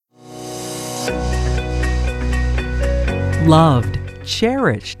Loved,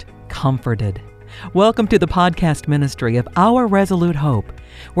 cherished, comforted. Welcome to the podcast ministry of Our Resolute Hope,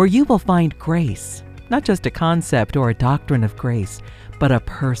 where you will find grace, not just a concept or a doctrine of grace, but a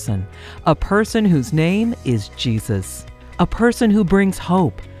person whose name is Jesus, a person who brings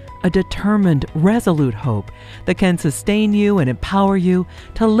hope, a determined, resolute hope that can sustain you and empower you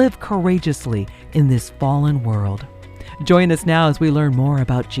to live courageously in this fallen world. Join us now as we learn more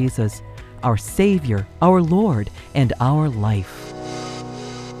about Jesus, our Savior, our Lord, and our life.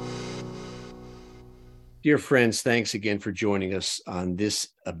 Dear friends, thanks again for joining us on this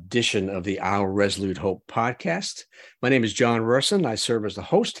edition of the Our Resolute Hope podcast. My name is John Rurson. I serve as the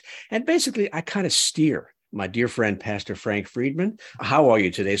host, and basically I kind of steer my dear friend, Pastor Frank Friedman. How are you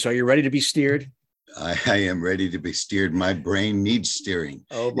today? So are you ready to be steered? I am ready to be steered. My brain needs steering.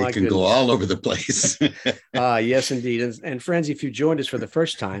 Oh, my It can goodness. go all over the place. Yes, indeed. And friends, if you joined us for the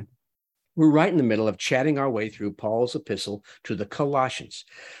first time, we're right in the middle of chatting our way through Paul's epistle to the Colossians.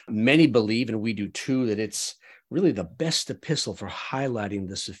 Many believe, and we do too, that it's really the best epistle for highlighting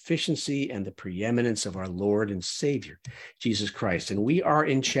the sufficiency and the preeminence of our Lord and Savior, Jesus Christ. And we are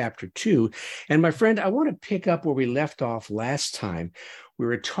in chapter 2. And my friend, I want to pick up where we left off last time. We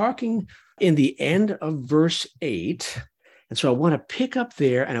were talking in the end of verse 8. And so I want to pick up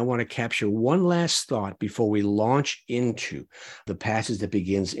there, and I want to capture one last thought before we launch into the passage that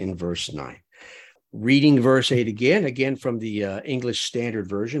begins in verse 9. Reading verse 8 again from the English Standard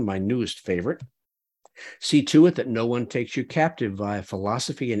Version, my newest favorite. See to it that no one takes you captive by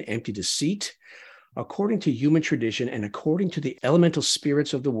philosophy and empty deceit, according to human tradition and according to the elemental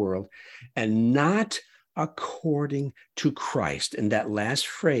spirits of the world, and not according to Christ. And that last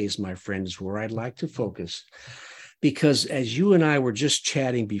phrase, my friend, is where I'd like to focus. Because as you and I were just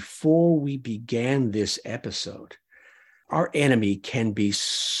chatting before we began this episode, our enemy can be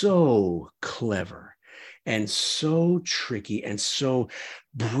so clever and so tricky and so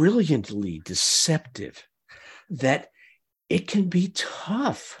brilliantly deceptive that it can be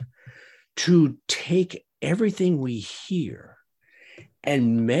tough to take everything we hear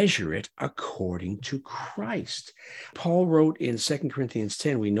and measure it according to Christ. Paul wrote in 2 Corinthians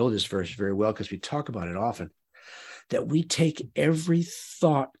 10, we know this verse very well because we talk about it often, that we take every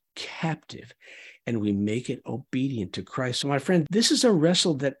thought captive and we make it obedient to Christ. So my friend, this is a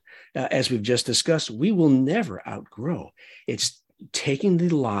wrestle that, as we've just discussed, we will never outgrow. It's taking the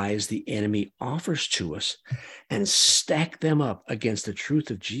lies the enemy offers to us and stack them up against the truth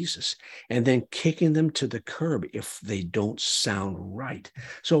of Jesus and then kicking them to the curb if they don't sound right.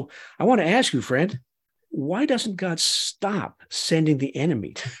 So I want to ask you, friend, why doesn't God stop sending the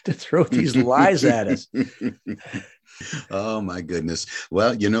enemy to throw these lies at us? Oh, my goodness.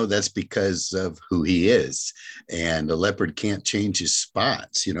 Well, that's because of who he is. And a leopard can't change his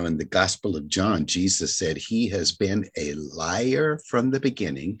spots. In the Gospel of John, Jesus said he has been a liar from the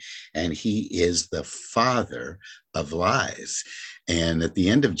beginning, and he is the father of lies. And at the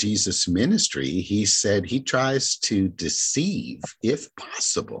end of Jesus' ministry, he said he tries to deceive, if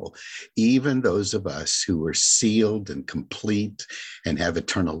possible, even those of us who are sealed and complete and have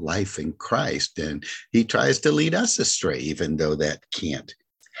eternal life in Christ. And he tries to lead us astray, even though that can't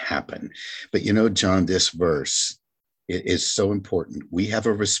happen. But John, this verse is so important. We have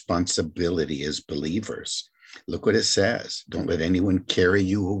a responsibility as believers. Look what it says. Don't let anyone carry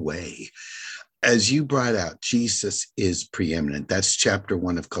you away. As you brought out, Jesus is preeminent. That's chapter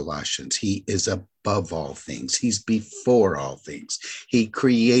 1 of Colossians. He is above all things. He's before all things. He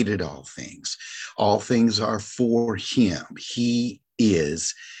created all things. All things are for him. He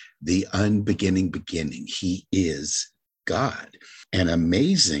is the unbeginning beginning. He is God. And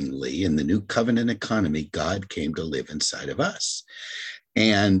amazingly, in the new covenant economy, God came to live inside of us.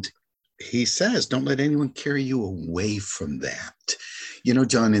 And he says, don't let anyone carry you away from that.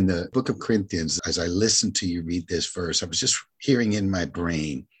 John, in the book of Corinthians, as I listened to you read this verse, I was just hearing in my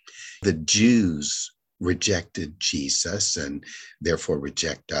brain, the Jews rejected Jesus and therefore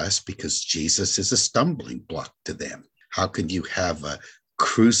reject us because Jesus is a stumbling block to them. How can you have a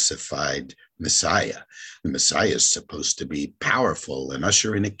crucified Messiah? The Messiah is supposed to be powerful and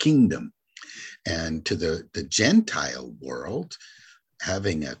usher in a kingdom. And to the Gentile world,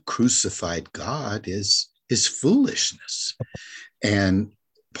 having a crucified God is foolishness. And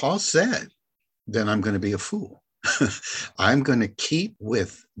Paul said, then I'm going to be a fool. I'm going to keep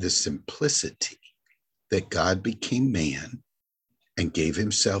with the simplicity that God became man and gave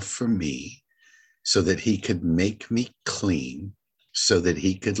himself for me so that he could make me clean, so that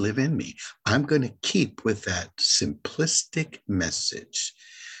he could live in me. I'm going to keep with that simplistic message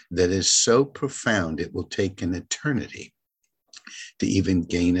that is so profound it will take an eternity. to even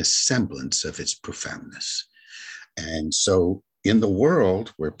gain a semblance of its profoundness. And so in the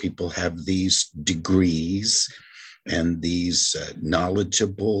world where people have these degrees and these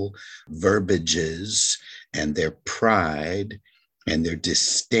knowledgeable verbiages and their pride and their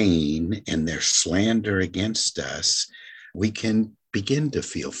disdain and their slander against us, we can begin to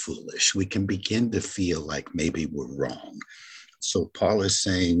feel foolish. We can begin to feel like maybe we're wrong. So Paul is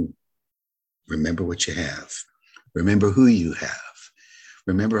saying, remember what you have. Remember who you have.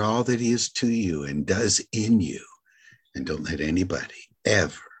 Remember all that he is to you and does in you. And don't let anybody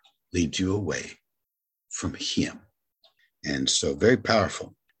ever lead you away from him. And so very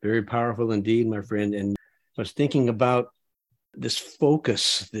powerful. Very powerful indeed, my friend. And I was thinking about this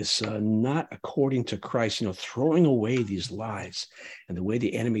focus, this not according to Christ, throwing away these lies and the way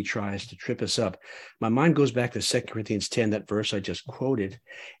the enemy tries to trip us up. My mind goes back to 2 Corinthians 10, that verse I just quoted.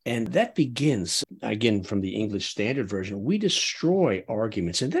 And that begins, again, from the English Standard Version. We destroy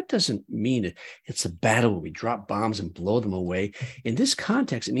arguments. And that doesn't mean it's a battle where we drop bombs and blow them away. In this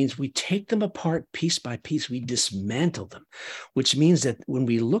context, it means we take them apart piece by piece. We dismantle them, which means that when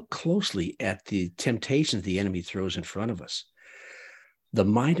we look closely at the temptations the enemy throws in front of us, the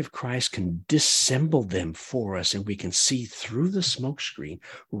mind of Christ can disassemble them for us, and we can see through the smokescreen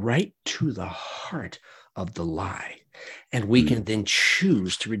right to the heart of the lie. And we can then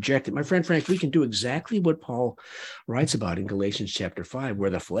choose to reject it. My friend Frank, we can do exactly what Paul writes about in Galatians chapter 5, where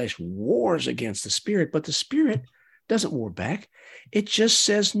the flesh wars against the spirit, but the spirit doesn't war back. It just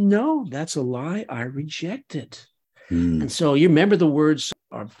says, no, that's a lie. I reject it. And so you remember the words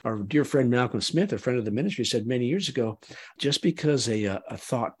our dear friend Malcolm Smith, a friend of the ministry, said many years ago, just because a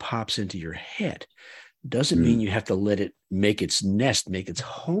thought pops into your head doesn't mean you have to let it make its nest, make its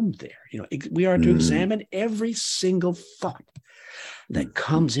home there. We are to examine every single thought that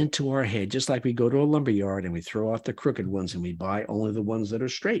comes into our head, just like we go to a lumber yard and we throw out the crooked ones and we buy only the ones that are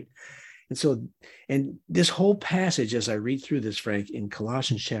straight. And so, and this whole passage, as I read through this, Frank, in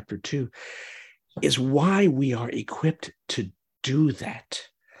Colossians chapter 2, is why we are equipped to do that,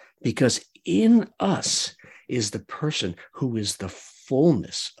 because in us is the person who is the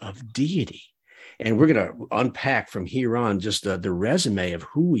fullness of deity. And we're going to unpack from here on just the resume of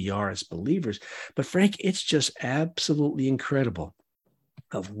who we are as believers. But Frank, it's just absolutely incredible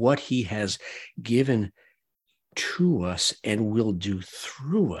of what he has given to us and will do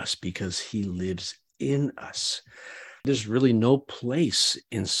through us because he lives in us. There's really no place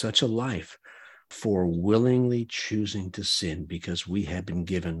in such a life for willingly choosing to sin, because we have been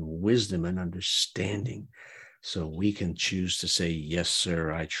given wisdom and understanding. So we can choose to say, yes,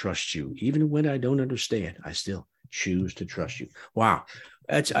 sir, I trust you. Even when I don't understand, I still choose to trust you. Wow.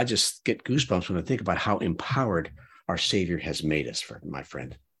 I just get goosebumps when I think about how empowered our Savior has made us, my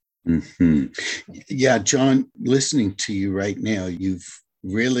friend. Yeah, John, listening to you right now, you've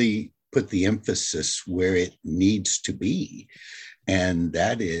really put the emphasis where it needs to be. And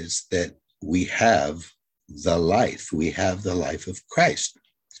that is that we have the life. We have the life of Christ.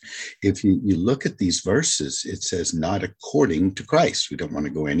 If you look at these verses, it says, not according to Christ. We don't want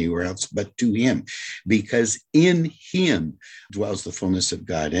to go anywhere else but to him, because in him dwells the fullness of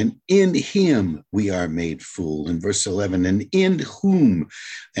God, and in him we are made full. In verse 11, and in whom,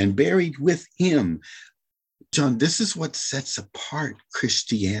 and buried with him. John, this is what sets apart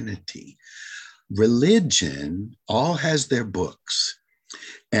Christianity. Religion all has their books.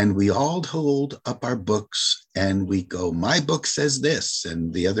 And we all hold up our books and we go, my book says this.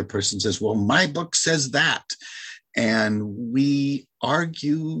 And the other person says, well, my book says that. And we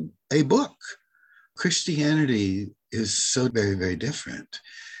argue a book. Christianity is so very, very different.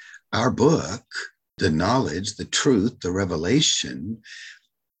 Our book, the knowledge, the truth, the revelation,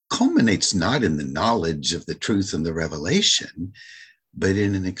 culminates not in the knowledge of the truth and the revelation, but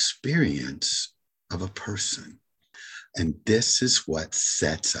in an experience of a person. And this is what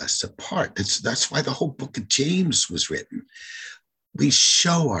sets us apart. That's why the whole book of James was written. We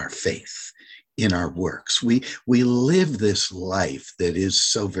show our faith in our works. We live this life that is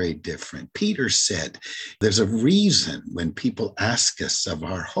so very different. Peter said, there's a reason when people ask us of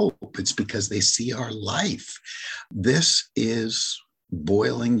our hope, it's because they see our life. This is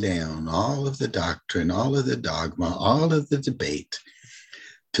boiling down all of the doctrine, all of the dogma, all of the debate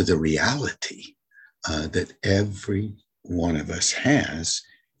to the reality that every one of us has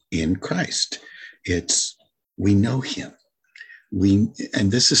in Christ. It's, we know him.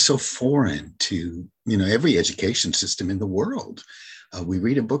 And this is so foreign to, every education system in the world. We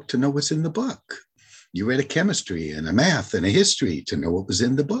read a book to know what's in the book. You read a chemistry and a math and a history to know what was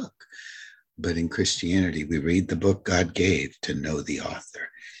in the book. But in Christianity, we read the book God gave to know the author.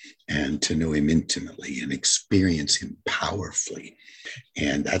 and to know him intimately and experience him powerfully.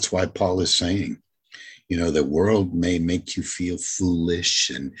 And that's why Paul is saying, the world may make you feel foolish,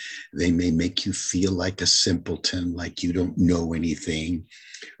 and they may make you feel like a simpleton, like you don't know anything,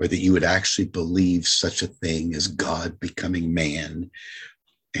 or that you would actually believe such a thing as God becoming man.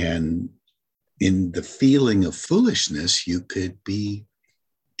 And in the feeling of foolishness, you could be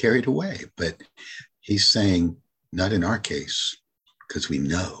carried away. But he's saying, not in our case, because we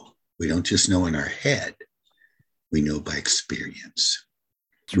know. We don't just know in our head. We know by experience.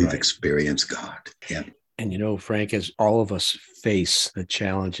 We've experienced God. Yeah. And Frank, as all of us face the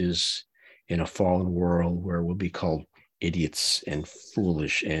challenges in a fallen world where we'll be called idiots and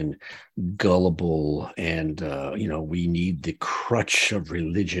foolish and gullible, and we need the crutch of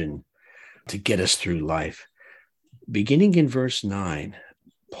religion to get us through life. Beginning in verse 9,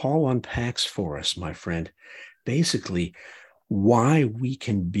 Paul unpacks for us, my friend, basically why we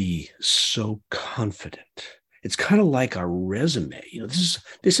can be so confident. It's kind of like our resume.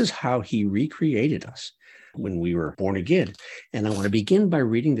 This is how he recreated us when we were born again. And I want to begin by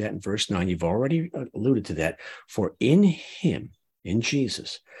reading that in verse 9. You've already alluded to that. For in him, in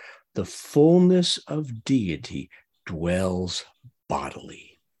Jesus, the fullness of deity dwells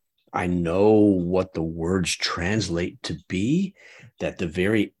bodily. I know what the words translate to be, that the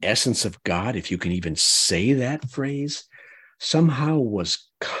very essence of God, if you can even say that phrase, somehow was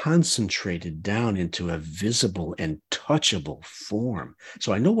concentrated down into a visible and touchable form.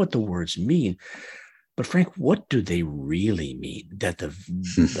 So I know what the words mean. But Frank, what do they really mean? That the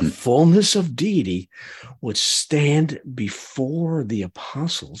fullness of deity would stand before the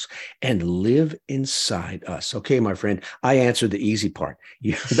apostles and live inside us. Okay, my friend, I answered the easy part.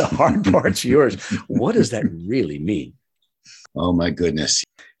 The hard part's yours. What does that really mean? Oh, my goodness.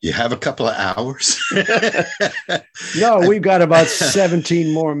 You have a couple of hours? No, we've got about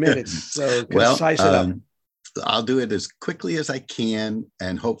 17 more minutes. So concise it up. I'll do it as quickly as I can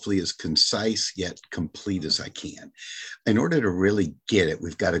and hopefully as concise yet complete as I can. In order to really get it,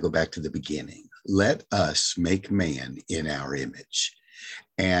 we've got to go back to the beginning. Let us make man in our image.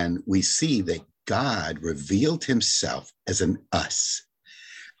 And we see that God revealed himself as an us,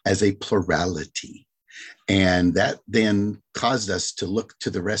 as a plurality. And that then caused us to look to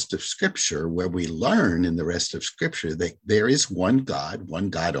the rest of Scripture, where we learn in the rest of Scripture that there is one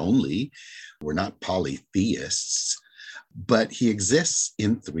God only. We're not polytheists, but he exists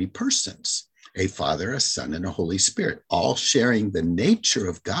in three persons, a Father, a Son, and a Holy Spirit, all sharing the nature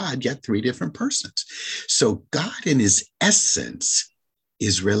of God, yet three different persons. So God in his essence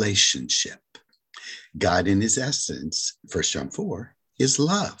is relationship. God in his essence, 1 John 4, is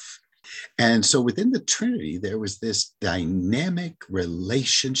love. And so within the Trinity, there was this dynamic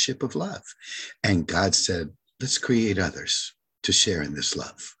relationship of love. And God said, let's create others to share in this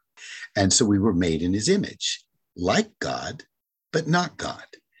love. And so we were made in his image, like God, but not God.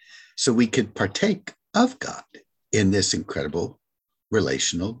 So we could partake of God in this incredible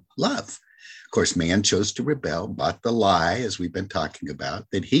relational love. Of course, man chose to rebel, bought the lie, as we've been talking about,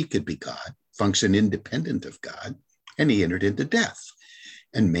 that he could be God, function independent of God, and he entered into death.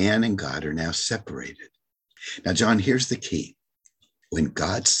 And man and God are now separated. Now, John, here's the key. When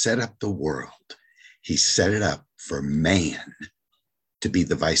God set up the world, he set it up for man to be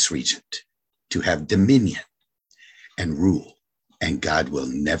the vice regent, to have dominion and rule. And God will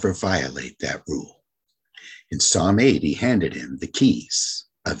never violate that rule. In Psalm 8, he handed him the keys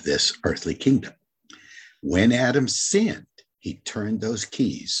of this earthly kingdom. When Adam sinned, he turned those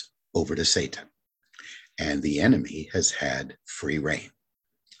keys over to Satan. And the enemy has had free reign.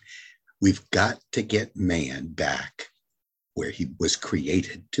 We've got to get man back where he was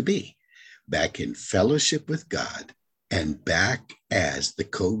created to be, back in fellowship with God and back as the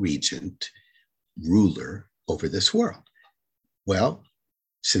co-regent ruler over this world. Well,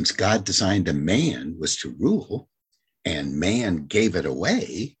 since God designed a man was to rule and man gave it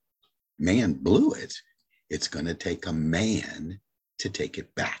away, man blew it, it's going to take a man to take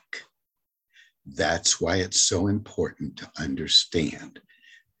it back. That's why it's so important to understand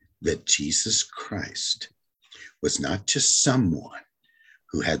that Jesus Christ was not just someone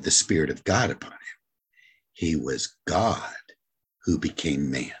who had the Spirit of God upon him. He was God who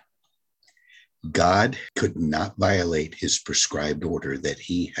became man. God could not violate his prescribed order that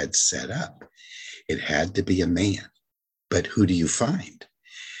he had set up. It had to be a man. But who do you find?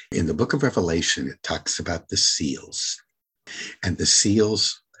 In the book of Revelation, it talks about the seals. And the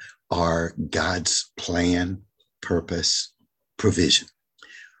seals are God's plan, purpose, provision.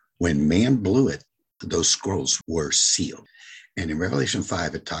 When man blew it, those scrolls were sealed. And in Revelation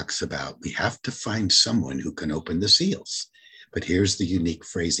 5, it talks about we have to find someone who can open the seals. But here's the unique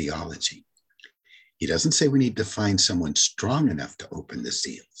phraseology. He doesn't say we need to find someone strong enough to open the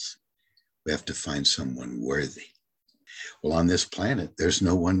seals. We have to find someone worthy. Well, on this planet, there's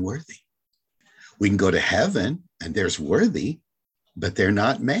no one worthy. We can go to heaven and there's worthy, but they're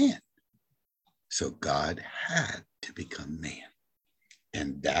not man. So God had to become man.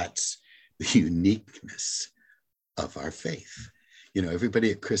 And that's the uniqueness of our faith. You know,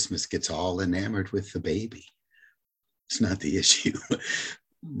 everybody at Christmas gets all enamored with the baby. It's not the issue.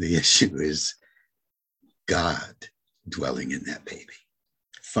 The issue is God dwelling in that baby,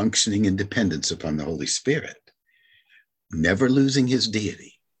 functioning in dependence upon the Holy Spirit, never losing his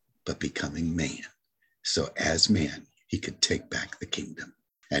deity, but becoming man. So as man, he could take back the kingdom,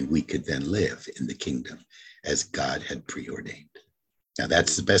 and we could then live in the kingdom as God had preordained. Now,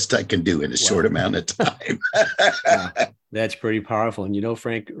 that's the best I can do in a short amount of time. Wow. That's pretty powerful. And, you know,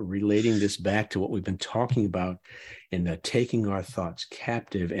 Frank, relating this back to what we've been talking about in the taking our thoughts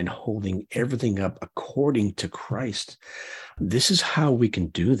captive and holding everything up according to Christ, this is how we can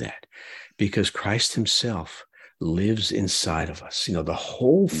do that, because Christ himself lives inside of us. You know, the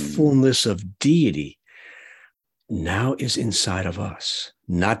whole fullness of deity now is inside of us.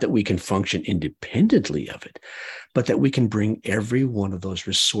 Not that we can function independently of it, but that we can bring every one of those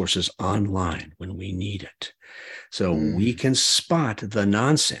resources online when we need it. So we can spot the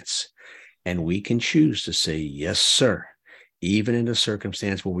nonsense, and we can choose to say, yes, sir, even in a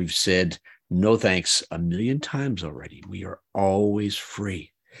circumstance where we've said no thanks a million times already. We are always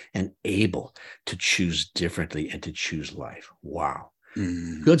free and able to choose differently and to choose life. Wow.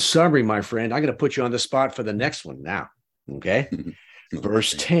 Good summary, my friend. I'm going to put you on the spot for the next one now. Okay.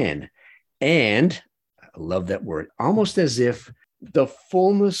 Verse 10. And I love that word, almost as if the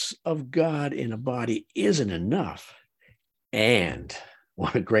fullness of God in a body isn't enough. And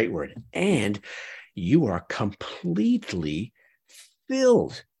what a great word. And you are completely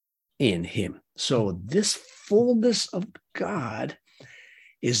filled in him. So this fullness of God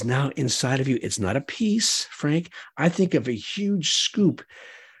is now inside of you. It's not a piece, Frank. I think of a huge scoop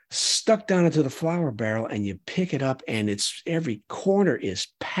stuck down into the flour barrel, and you pick it up, and it's every corner is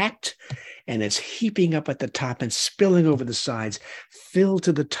packed, and it's heaping up at the top and spilling over the sides, filled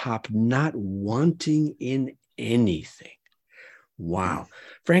to the top, not wanting in anything. Wow.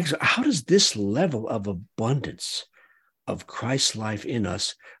 Frank, so how does this level of abundance of Christ's life in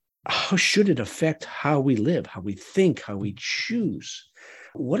us, how should it affect how we live, how we think, how we choose?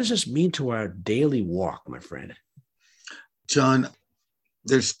 What does this mean to our daily walk, my friend? John,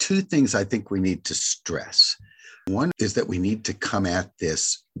 there's two things I think we need to stress. One is that we need to come at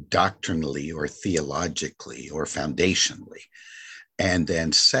this doctrinally or theologically or foundationally. And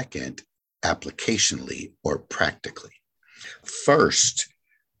then second, applicationally or practically. First,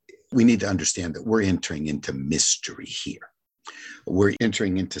 we need to understand that we're entering into mystery here. We're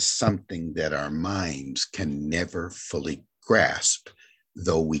entering into something that our minds can never fully grasp,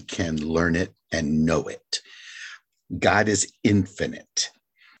 though we can learn it and know it. God is infinite,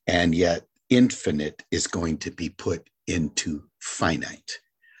 and yet infinite is going to be put into finite.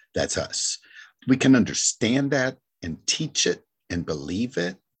 That's us. We can understand that and teach it and believe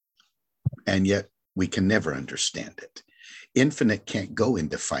it, and yet we can never understand it. Infinite can't go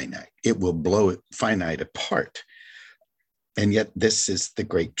into finite. It will blow finite apart. And yet this is the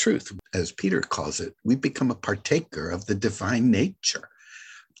great truth. As Peter calls it, we become a partaker of the divine nature.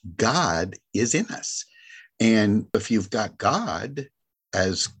 God is in us. And if you've got God,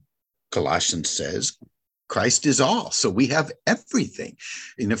 as Colossians says, Christ is all. So we have everything.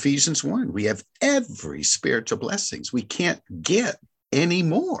 In Ephesians 1, we have every spiritual blessings. We can't get any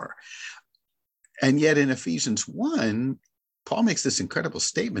more. And yet in Ephesians 1, Paul makes this incredible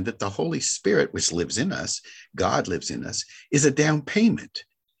statement that the Holy Spirit, which lives in us, God lives in us, is a down payment.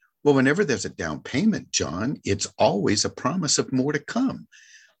 Well, whenever there's a down payment, John, it's always a promise of more to come.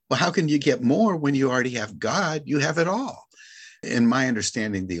 Well, how can you get more when you already have God? You have it all. In my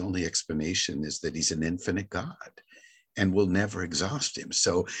understanding, the only explanation is that he's an infinite God and we'll never exhaust him.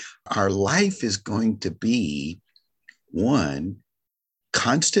 So our life is going to be one,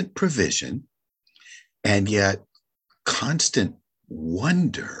 constant provision, and yet constant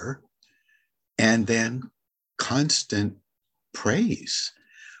wonder, and then constant praise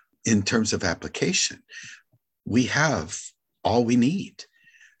in terms of application. We have all we need.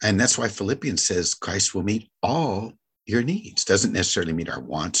 And that's why Philippians says Christ will meet all your needs. Doesn't necessarily meet our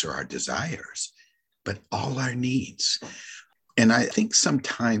wants or our desires, but all our needs. And I think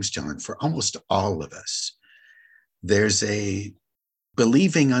sometimes, John, for almost all of us, there's a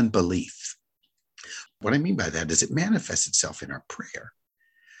believing unbelief. What I mean by that is it manifests itself in our prayer.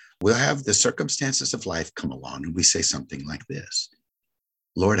 We'll have the circumstances of life come along and we say something like this: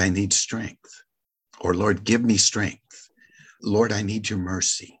 Lord, I need strength. Or Lord, give me strength. Lord, I need your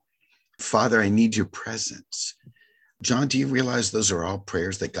mercy. Father, I need your presence. John, do you realize those are all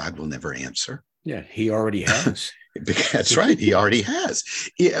prayers that God will never answer? Yeah, he already has. That's right. He already has.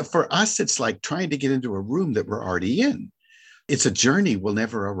 Yeah, for us, it's like trying to get into a room that we're already in. It's a journey we'll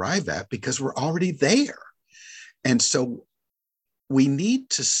never arrive at because we're already there. And so we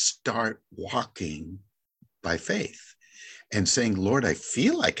need to start walking by faith and saying, Lord, I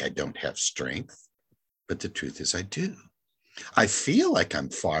feel like I don't have strength, but the truth is I do. I feel like I'm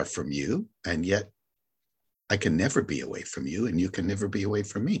far from you, and yet I can never be away from you, and you can never be away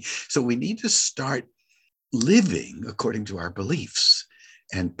from me. So we need to start living according to our beliefs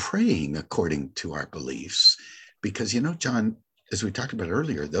and praying according to our beliefs. Because, John, as we talked about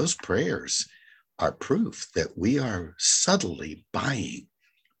earlier, those prayers are proof that we are subtly buying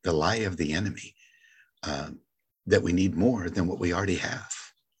the lie of the enemy, that we need more than what we already have.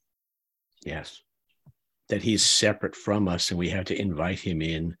 Yes. That he's separate from us and we have to invite him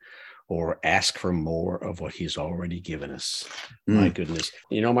in or ask for more of what he's already given us. My goodness.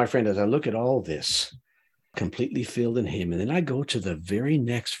 My friend, as I look at all this, completely filled in him, and then I go to the very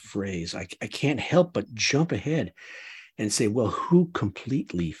next phrase, I can't help but jump ahead and say, well, who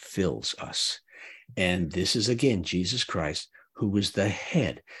completely fills us? And this is, again, Jesus Christ, who is the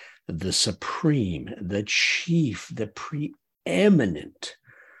head, the supreme, the chief, the preeminent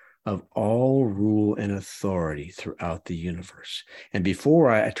of all rule and authority throughout the universe. And before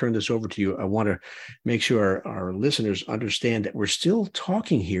I turn this over to you, I want to make sure our listeners understand that we're still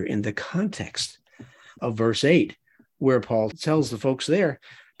talking here in the context of verse 8, where Paul tells the folks there,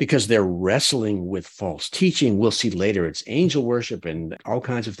 because they're wrestling with false teaching. We'll see later it's angel worship and all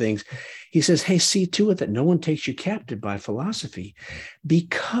kinds of things. He says, hey, see to it that no one takes you captive by philosophy,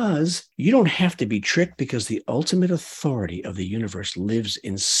 because you don't have to be tricked, because the ultimate authority of the universe lives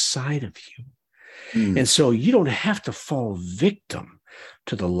inside of you. And so you don't have to fall victim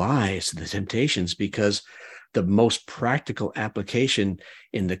to the lies, the temptations, because the most practical application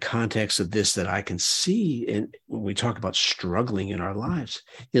in the context of this that I can see, and when we talk about struggling in our lives,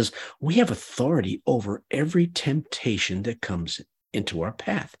 is we have authority over every temptation that comes into our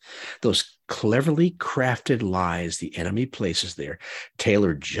path. Those cleverly crafted lies the enemy places there,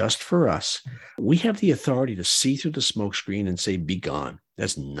 tailored just for us. We have the authority to see through the smokescreen and say, be gone.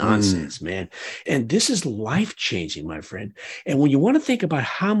 That's nonsense, man. And this is life-changing, my friend. And when you want to think about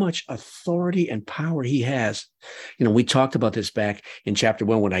how much authority and power he has, we talked about this back in chapter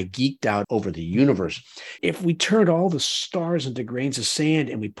 1 when I geeked out over the universe. If we turned all the stars into grains of sand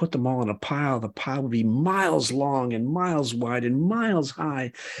and we put them all in a pile, the pile would be miles long and miles wide and miles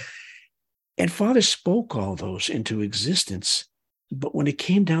high. And Father spoke all those into existence. But when it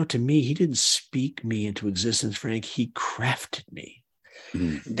came down to me, he didn't speak me into existence, Frank. He crafted me.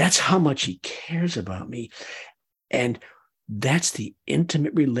 That's how much he cares about me. And that's the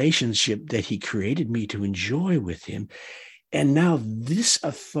intimate relationship that he created me to enjoy with him. And now this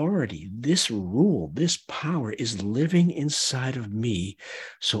authority, this rule, this power is living inside of me,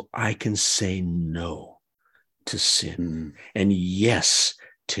 so I can say no to sin and yes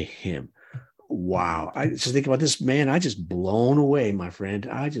to him. Wow. I just think about this, man. I just blown away, my friend.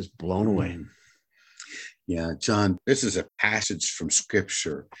 I just blown away. Yeah, John, this is a passage from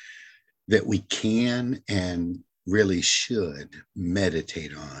Scripture that we can and really should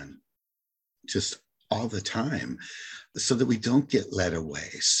meditate on just all the time, so that we don't get led away,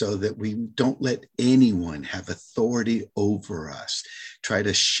 so that we don't let anyone have authority over us, try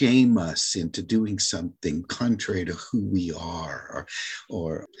to shame us into doing something contrary to who we are,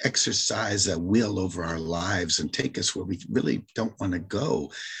 or exercise a will over our lives and take us where we really don't want to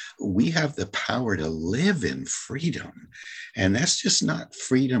go. We have the power to live in freedom. And that's just not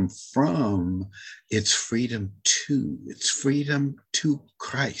freedom from, it's freedom to. It's freedom to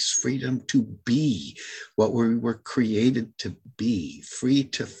Christ, freedom to be what we were created to be, free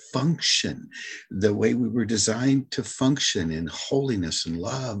to function the way we were designed to function, in holiness and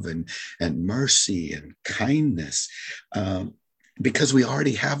love and mercy and kindness, because we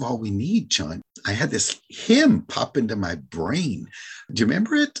already have all we need, John. I had this hymn pop into my brain. Do you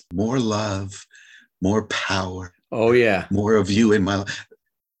remember it? More love, more power. Oh, yeah. More of you in my life.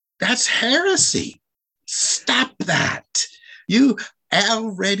 That's heresy. Stop that. You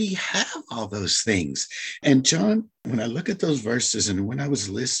already have all those things. And John, when I look at those verses and when I was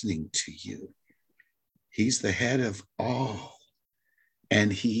listening to you, he's the head of all,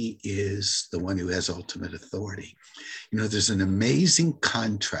 and he is the one who has ultimate authority. There's an amazing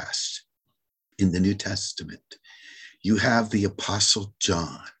contrast in the New Testament. You have the Apostle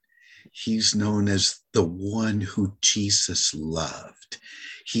John, He's known as the one who Jesus loved.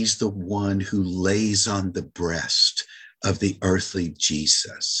 He's the one who lays on the breast of the earthly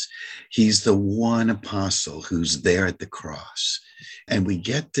Jesus. He's the one apostle who's there at the cross. And we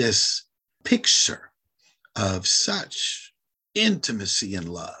get this picture of such intimacy and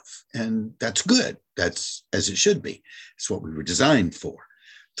love. And that's good. That's as it should be. It's what we were designed for,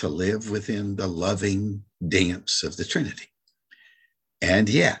 to live within the loving dance of the Trinity. And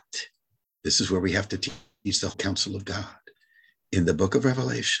yet, this is where we have to teach the counsel of God. In the book of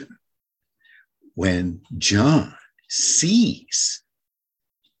Revelation, when John sees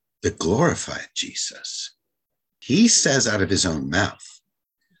the glorified Jesus, he says out of his own mouth,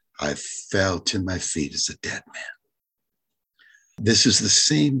 I fell to my feet as a dead man. This is the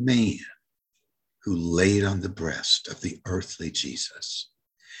same man who laid on the breast of the earthly Jesus.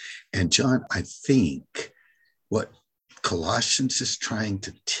 And John, I think what Colossians is trying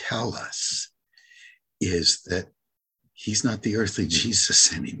to tell us is that he's not the earthly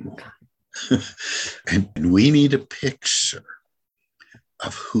Jesus anymore. And we need a picture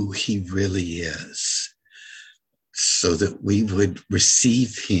of who he really is so that we would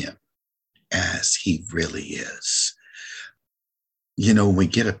receive him as he really is. You know, we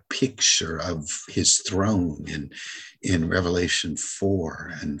get a picture of his throne in Revelation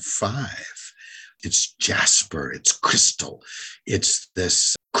 4 and 5. It's jasper, it's crystal, it's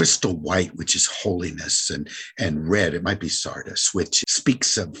this crystal white, which is holiness, and red, it might be sardis, which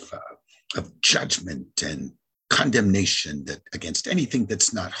speaks of judgment and condemnation that against anything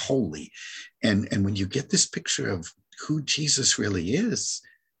that's not holy. And when you get this picture of who Jesus really is,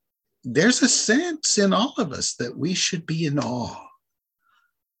 there's a sense in all of us that we should be in awe.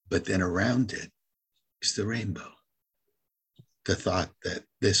 But then around it is the rainbow. The thought that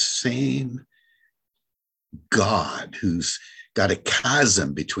this same God who's got a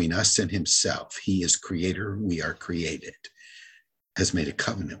chasm between us and himself, he is creator, we are created, has made a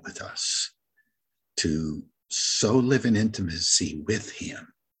covenant with us to so live in intimacy with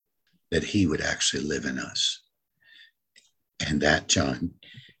him that he would actually live in us. And that, John,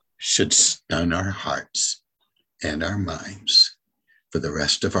 should stun our hearts and our minds for the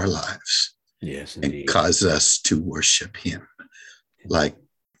rest of our lives. Yes, indeed. And cause us to worship him like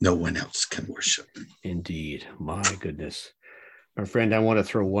no one else can worship. Indeed. My goodness. My friend, I want to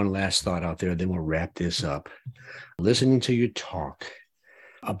throw one last thought out there, then we'll wrap this up. Listening to you talk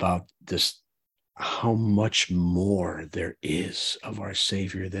about this, how much more there is of our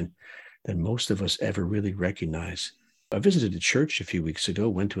Savior than most of us ever really recognize. I visited a church a few weeks ago,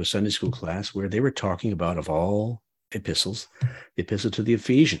 went to a Sunday school class where they were talking about, of all epistles, the epistle to the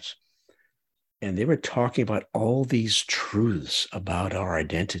Ephesians. And they were talking about all these truths about our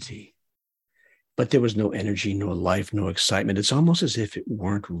identity. But there was no energy, no life, no excitement. It's almost as if it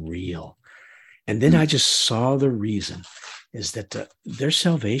weren't real. And then I just saw the reason is that their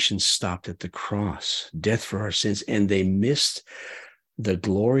salvation stopped at the cross, death for our sins, and they missed the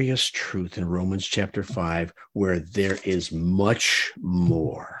glorious truth in Romans chapter 5, where there is much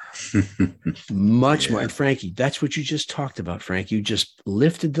more. Much more. And Frankie, that's what you just talked about, Frank. You just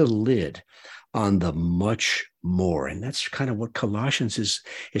lifted the lid on the much more. And that's kind of what Colossians is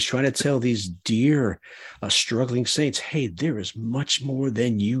trying to tell these dear struggling saints. Hey, there is much more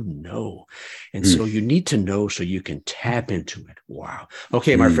than you know. And so you need to know so you can tap into it. Wow.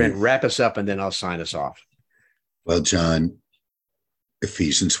 Okay, my friend, wrap us up and then I'll sign us off. Well, John,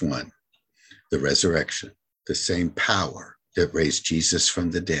 Ephesians 1, the resurrection, the same power that raised Jesus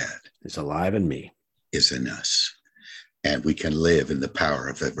from the dead is alive in me, is in us. And we can live in the power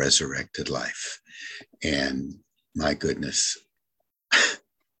of a resurrected life. And my goodness,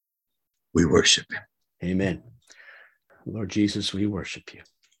 we worship him. Amen. Lord Jesus, we worship you.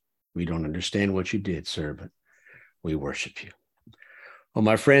 We don't understand what you did, sir, but we worship you. Well,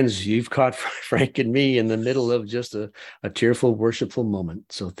 my friends, you've caught Frank and me in the middle of just a tearful, worshipful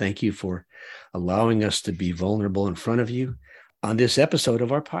moment. So thank you for allowing us to be vulnerable in front of you on this episode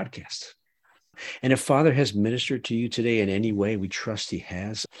of our podcast. And if Father has ministered to you today in any way, we trust he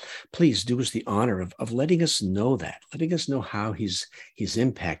has, please do us the honor of letting us know that, letting us know how he's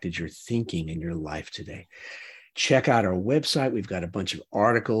impacted your thinking in your life today. Check out our website. We've got a bunch of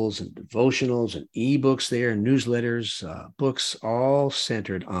articles and devotionals and ebooks there, newsletters, books, all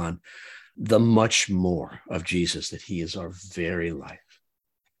centered on the much more of Jesus, that he is our very life.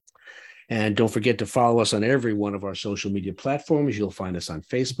 And don't forget to follow us on every one of our social media platforms. You'll find us on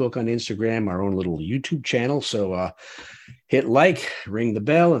Facebook, on Instagram, our own little YouTube channel. So hit like, ring the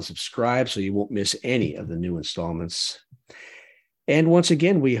bell, and subscribe so you won't miss any of the new installments. And once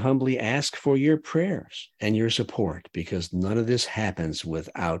again, we humbly ask for your prayers and your support, because none of this happens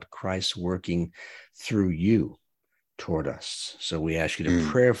without Christ working through you toward us. So we ask you to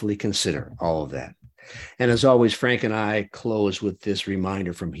prayerfully consider all of that. And as always, Frank and I close with this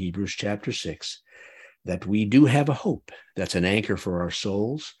reminder from Hebrews chapter 6, that we do have a hope that's an anchor for our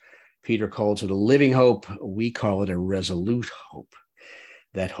souls. Peter calls it a living hope. We call it a resolute hope.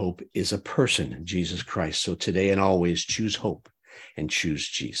 That hope is a person, Jesus Christ. So today and always, choose hope and choose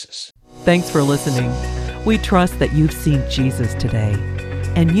Jesus. Thanks for listening. We trust that you've seen Jesus today,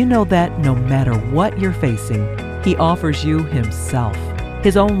 and you know that no matter what you're facing, he offers you himself,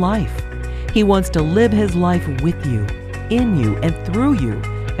 his own life. He wants to live his life with you, in you, and through you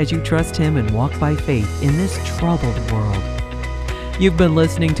as you trust him and walk by faith in this troubled world. You've been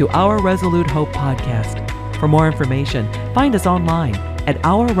listening to Our Resolute Hope podcast. For more information, find us online at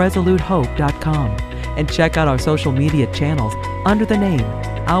ourresolutehope.com and check out our social media channels under the name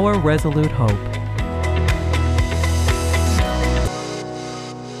Our Resolute Hope.